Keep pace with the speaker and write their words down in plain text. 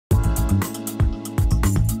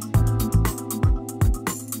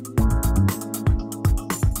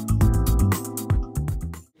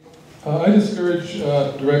I discourage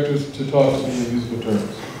directors to talk to me in musical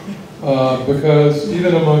terms. Because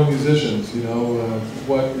even among musicians, you know,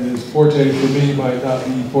 what is forte for me might not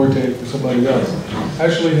be forte for somebody else. I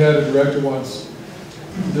actually had a director once,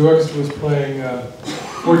 the orchestra was playing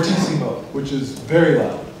fortissimo, which is very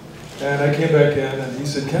loud. And I came back in and he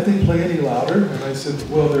said, can't they play any louder? And I said,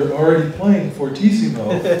 well, they're already playing fortissimo.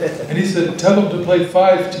 And he said, tell them to play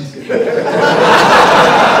 5-tissimo.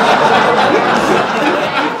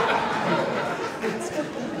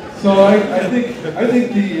 So I think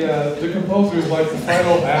the composer is like the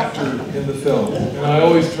final actor in the film, and I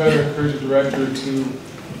always try to encourage a director to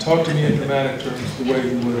talk to me in dramatic terms the way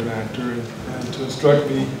he would an actor, and to instruct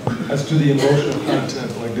me as to the emotional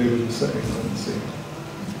content, like David was saying on the scene.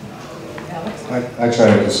 I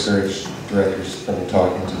try to discourage directors from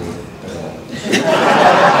talking to me at all.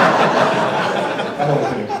 I don't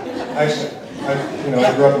think. Actually,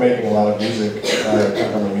 I grew up making a lot of music. I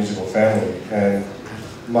come from a musical family, and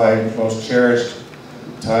my most cherished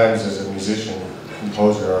times as a musician,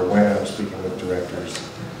 composer, are when I'm speaking with directors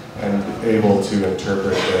and able to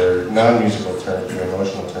interpret their non-musical terms, their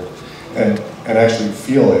emotional terms, and actually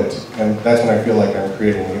feel it. And that's when I feel like I'm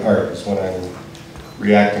creating the art, is when I'm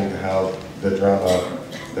reacting to how the drama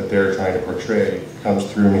that they're trying to portray comes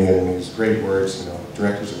through me in these great words. You know,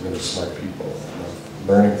 directors are really smart people.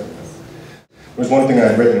 Learning from them. There was one thing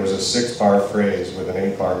I'd written, it was a 6-bar phrase with an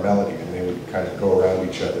 8-bar melody, and they would kind of go around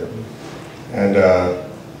each other. And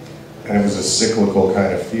it was a cyclical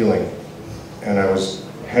kind of feeling. And I was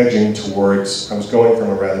hedging towards, I was going from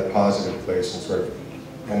a rather positive place and sort of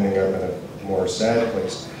ending up in a more sad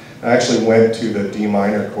place. I actually went to the D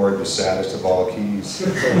minor chord, the saddest of all keys,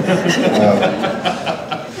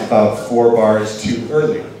 about 4 bars too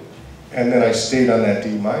early. And then I stayed on that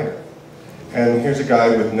D minor. And here's a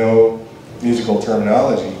guy with no musical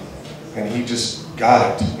terminology, and he just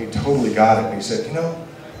got it. He totally got it. And he said, you know,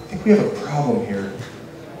 I think we have a problem here.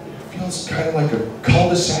 It feels kind of like a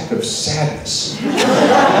cul-de-sac of sadness.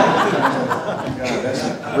 God, that's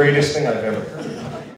the greatest thing I've ever heard.